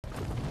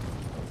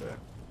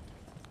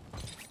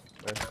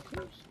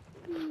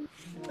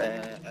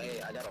Man,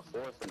 hey, I got a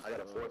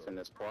fourth in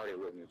this party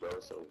with me, bro.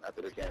 So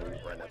after this game, we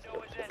run that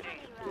fourth.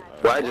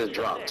 Well, I just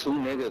dropped 2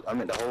 niggas. I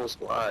mean, the whole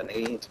squad, and they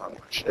ain't talking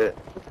about shit.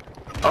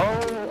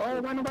 Oh,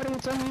 why nobody even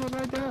tell me he was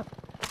right there?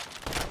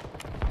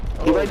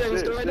 He right there, he's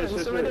still right there,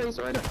 he's still right there, he's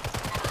still right there.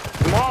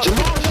 Jamal,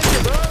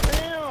 nigga, bro,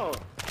 damn.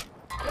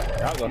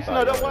 Y'all gonna You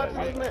know that watch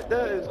movement?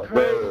 That is crazy.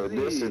 Bro,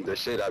 this is the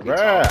shit I be Bruh,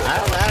 talking I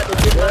about. had to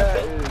get my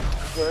That is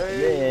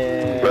crazy.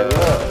 man. Bro. Look,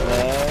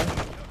 man.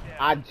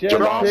 I just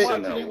picked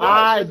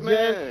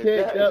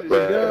up the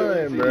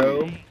gun,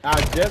 bro.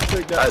 I just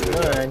picked up the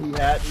gun. He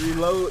had to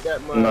reload that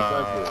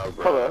motherfucker.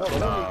 Bro.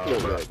 Hold on, let me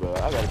clip that, bro. I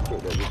gotta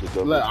clip that just to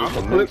go. Look, I'm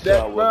gonna clip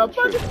that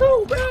motherfucker too,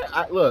 man.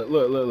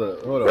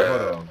 Look. Hold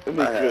on. Let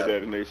me clip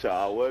that and make sure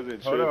I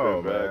wasn't tripping,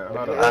 on, bro. man.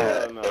 Hold on. I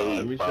had No. 8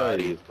 Let me show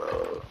you.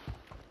 bro.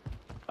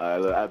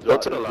 Alright, look, I Go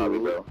dropped to the lobby,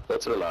 two. bro. Go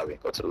to the lobby,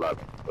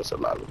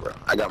 bro.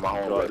 I got my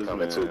homeboy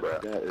coming too, bro.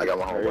 I got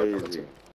my homeboy coming too.